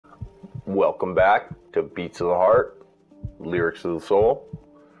Welcome back to Beats of the Heart, Lyrics of the Soul.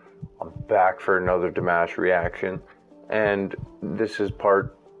 I'm back for another Dimash reaction, and this is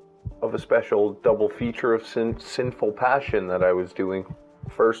part of a special double feature of Sinful Passion that I was doing.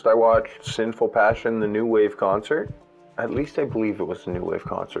 First I watched Sinful Passion, the New Wave concert. At least I believe it was the New Wave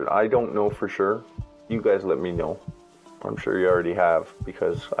concert. I don't know for sure. You guys let me know. I'm sure you already have,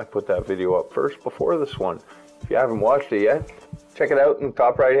 because I put that video up first before this one. If you haven't watched it yet, check it out in the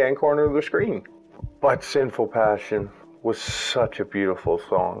top right hand corner of the screen. But Sinful Passion was such a beautiful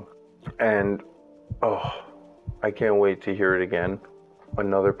song, and oh, I can't wait to hear it again.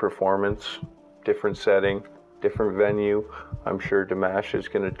 Another performance, different setting, different venue. I'm sure Dimash is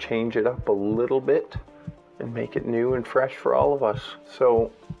going to change it up a little bit and make it new and fresh for all of us.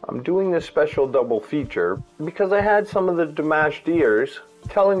 So I'm doing this special double feature because I had some of the Dimash dears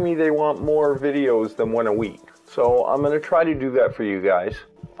telling me they want more videos than one a week. So I'm going to try to do that for you guys.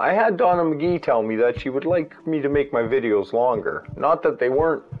 I had Donna McGee tell me that she would like me to make my videos longer. Not that they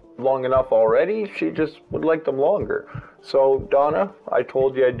weren't long enough already, she just would like them longer. So Donna, I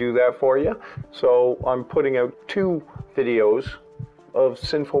told you I'd do that for you. So I'm putting out 2 videos of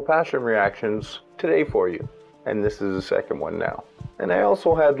Sinful Passion reactions today for you. And this is the second one now. And I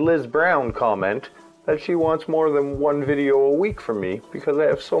also had Liz Brown comment that she wants more than 1 video a week from me because I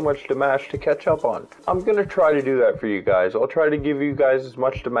have so much Dimash to catch up on. I'm gonna try to do that for you guys. I'll try to give you guys as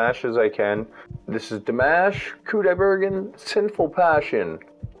much Dimash as I can. This is Dimash Kudaibergen, Sinful Passion,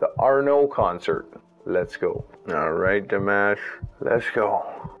 the Arnau concert. Let's go. All right, Dimash, let's go.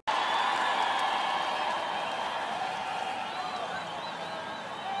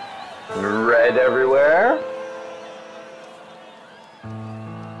 Red everywhere.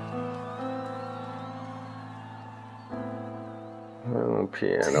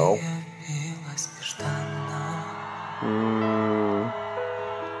 Piano.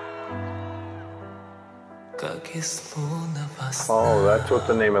 Oh, that's what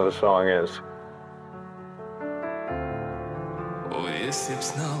the name of the song is. О, если б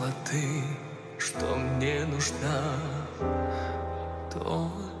знала ты, что мне нужна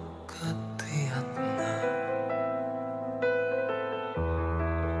только ты одна.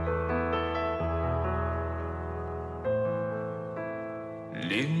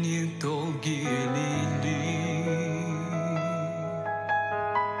 Ливни долгие лили,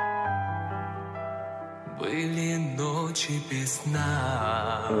 были ночи без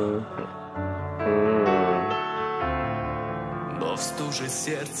сна, но в стуже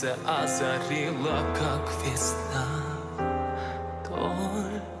сердце озарило, как весна.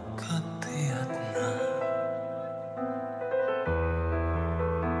 Только ты одна.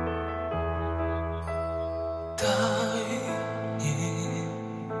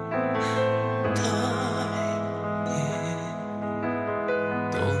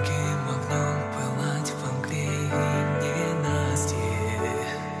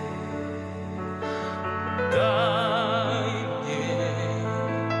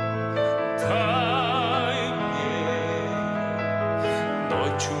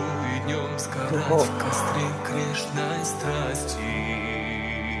 Сгорать в костре грешной страсти.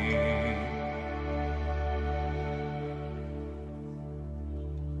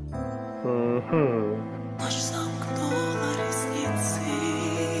 Ночь замкнула ресницы,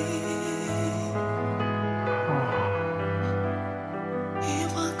 и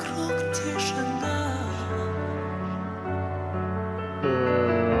вокруг тишина.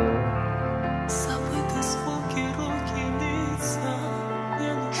 Забыты звуки, руки, лица.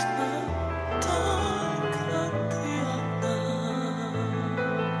 Мне нужна только ты одна.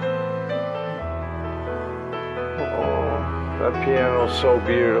 Oh, that piano is so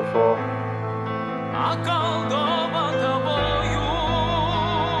beautiful. Околдован тобою,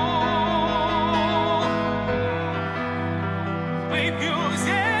 выпью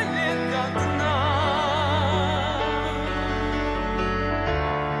зелень до дна,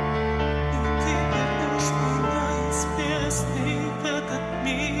 и ты вернешь меня из бездны в этот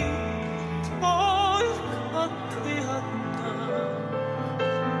мир. Только ты одна.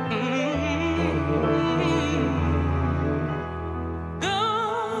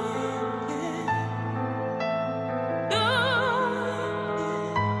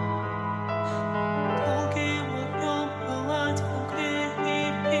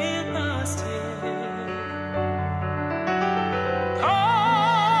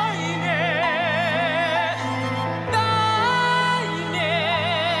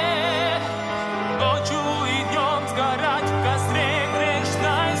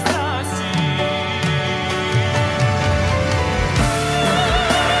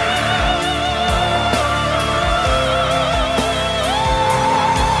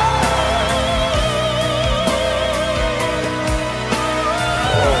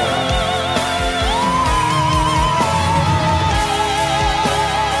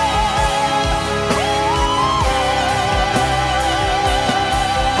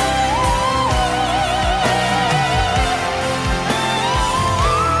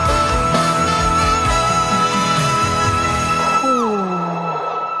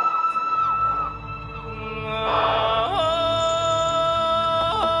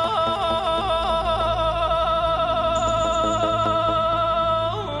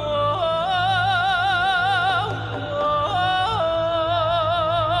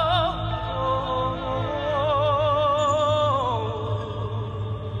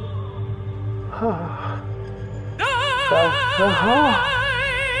 Yes,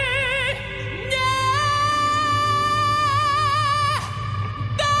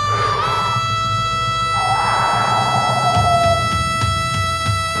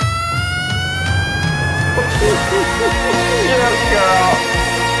 girl.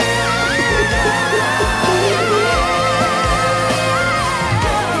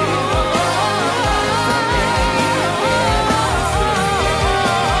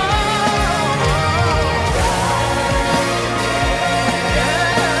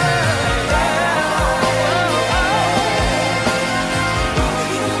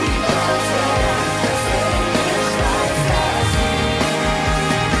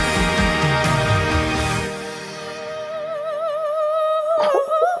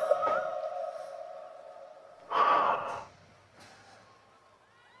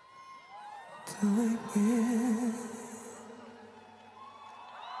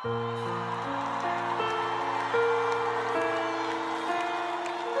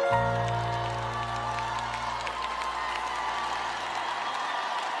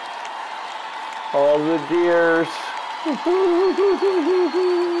 All the deers.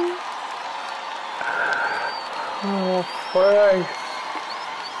 Oh, Frank.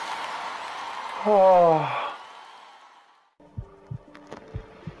 Oh.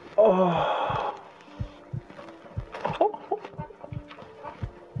 Oh.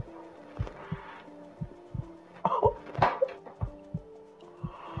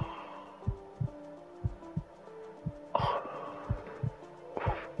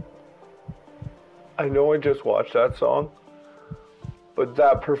 I know I just watched that song, but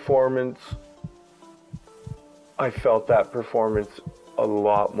that performance, I felt that performance a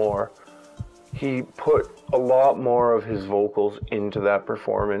lot more. He put a lot more of his vocals into that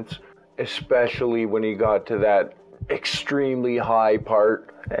performance, especially when he got to that extremely high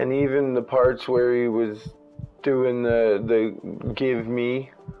part, and even the parts where he was doing the give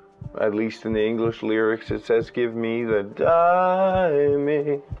me, at least in the English lyrics it says give me the die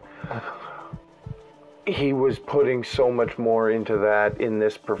me. He was putting so much more into that in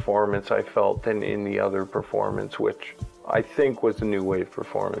this performance, I felt, than in the other performance, which I think was a new wave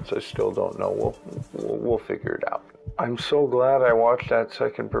performance. I still don't know. We'll figure it out. I'm so glad I watched that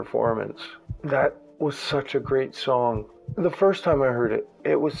second performance. That was such a great song. The first time I heard it,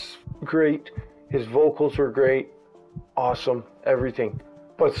 it was great. His vocals were great, awesome, everything.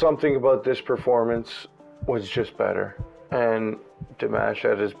 But something about this performance was just better. And Dimash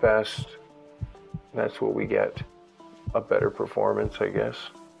at his best, that's what we get. A better performance, I guess.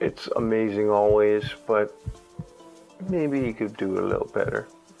 It's amazing always, but maybe he could do it a little better.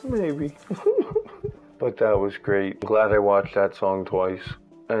 Maybe. But that was great. I'm glad I watched that song twice.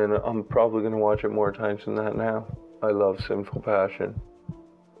 And I'm probably going to watch it more times than that now. I love Sinful Passion.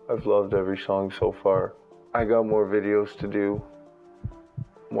 I've loved every song so far. I got more videos to do.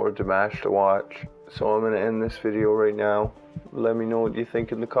 More Dimash to watch. So I'm going to end this video right now. Let me know what you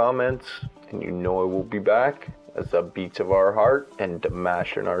think in the comments. And you know I will be back as the beats of our heart and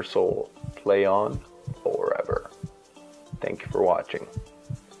Dimash in our soul play on forever. Thank you for watching.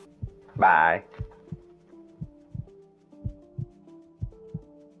 Bye.